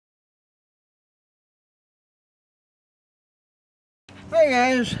Hey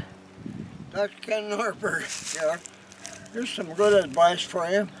guys, Dr. Ken Nordberg here. Here's some good advice for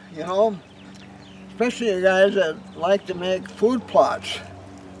you, especially you guys that like to make food plots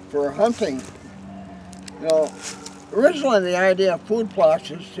for hunting. Originally the idea of food plots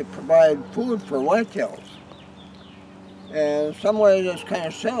is to provide food for whitetails. And in some ways it's kind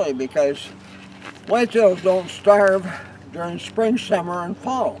of silly because whitetails don't starve during spring, summer, and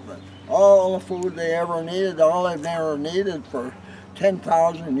fall. But all the food they ever needed, all they've never needed for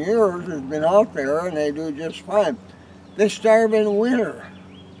 10,000 years has been out there, and they do just fine. They starve in winter.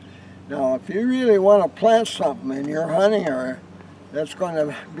 Now, if you really want to plant something in your hunting area that's going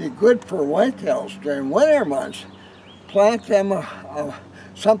to be good for whitetails during winter months, plant them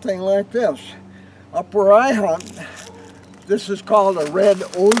something like this. Up where I hunt, this is called a Red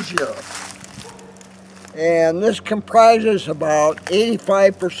Osier. And this comprises about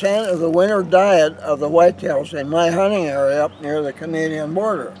 85% of the winter diet of the whitetails in my hunting area up near the Canadian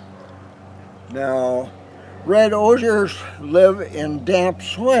border. Now, Red Osiers live in damp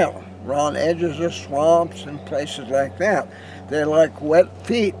soil around edges of swamps and places like that. They like wet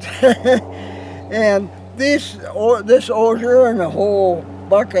feet. And this osier and a whole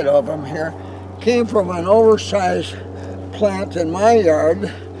bucket of them here came from an oversized plant in my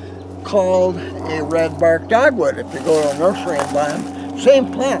yard called a red-barked dogwood. If you go to a nursery and buy them,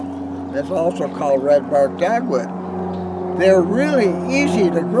 same plant. It's also called red-barked dogwood. They're really easy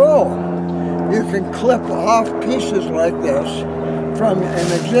to grow. You can clip off pieces like this from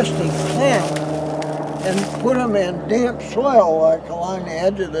an existing plant and put them in damp soil like along the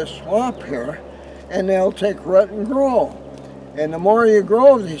edge of this swamp here, and they'll take root and grow. And the more you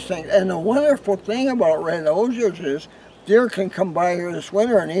grow these things, and the wonderful thing about red osiers is deer can come by here this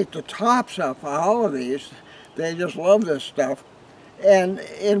winter and eat the tops off all of these. They just love this stuff. And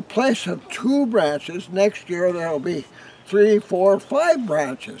in place of 2 branches, next year there'll be 3, 4, 5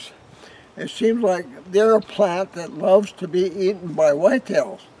 branches. It seems like they're a plant that loves to be eaten by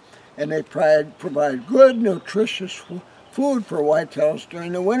whitetails. And they provide good, nutritious food for whitetails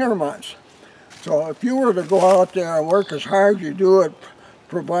during the winter months. So if you were to go out there and work as hard as you do at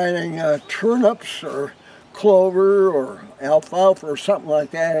providing turnips or clover or alfalfa or something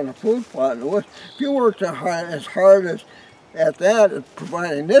like that in a food plot, if you worked as hard at that, at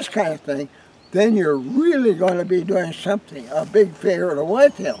providing this kind of thing, then you're really going to be doing something, a big favor to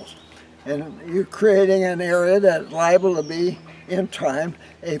whitetails. And you're creating an area that's liable to be, in time,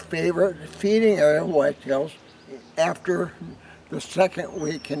 a favorite feeding area of whitetails after the 2nd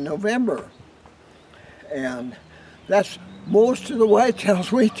week in November. And that's most of the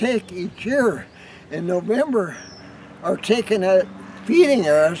whitetails we take each year in November are taken at feeding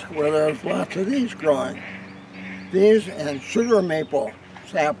areas where there's lots of these growing. These and sugar maple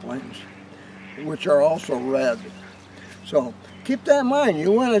saplings, which are also red. So keep that in mind.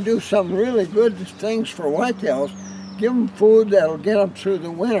 You want to do some really good things for whitetails. Give them food that'll get them through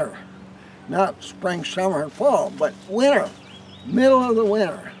the winter. Not spring, summer, and fall, but winter, middle of the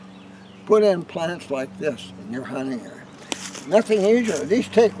winter. Put in plants like this in your hunting area. Nothing easier. These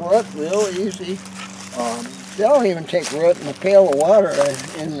take root real easy. They'll even take root in a pail of water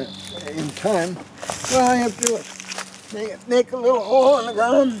in time. Well, all you have to do is make a little hole in the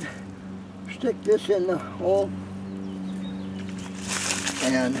ground, stick this in the hole,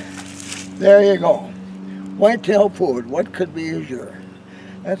 and there you go. Whitetail food, what could be easier?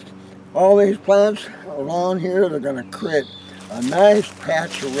 That's all these plants along here. They're going to create a nice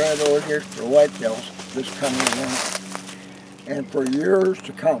patch of red osiers for whitetails this coming winter and for years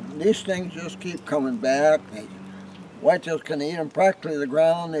to come. These things just keep coming back. Whitetails can eat them practically to the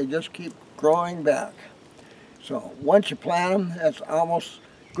ground. They just keep growing back. So once you plant them, that's almost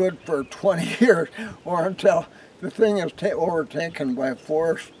good for 20 years or until the thing is overtaken by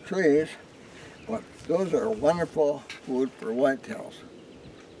forest trees. But those are wonderful food for whitetails.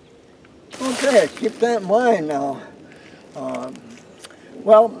 Okay, keep that in mind now.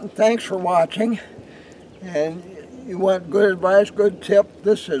 Well, thanks for watching. And you want good advice, good tip,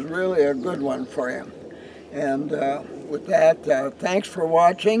 this is really a good one for you. And with that, thanks for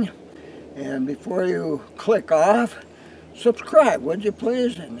watching. And before you click off, subscribe, would you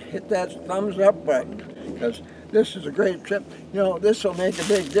please? And hit that thumbs up button, because this is a great tip. This will make a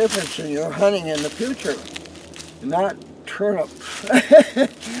big difference in your hunting in the future. Not turnips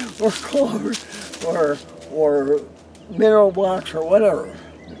or clover or mineral blocks or whatever.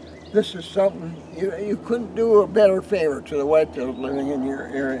 This is something you couldn't do a better favor to the whitetails living in your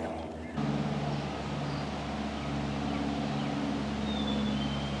area.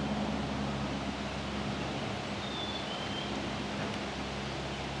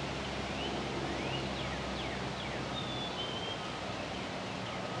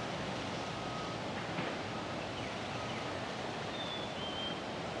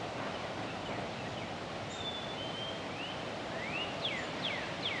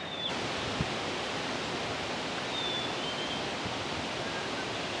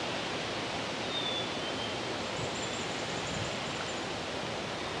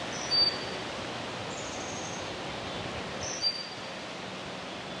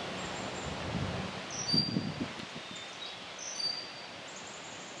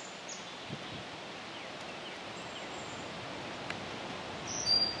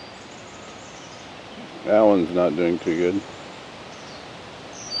 That one's not doing too good.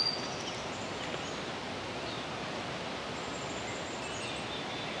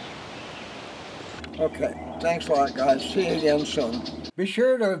 Okay, thanks a lot, guys. See you again soon. Be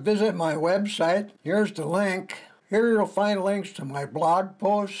sure to visit my website. Here's the link. Here you'll find links to my blog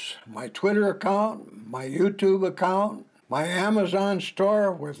posts, my Twitter account, my YouTube account, my Amazon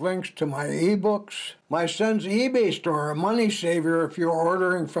store with links to my ebooks, my son's eBay store, a money saver if you're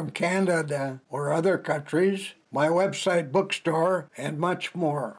ordering from Canada or other countries, my website bookstore, and much more.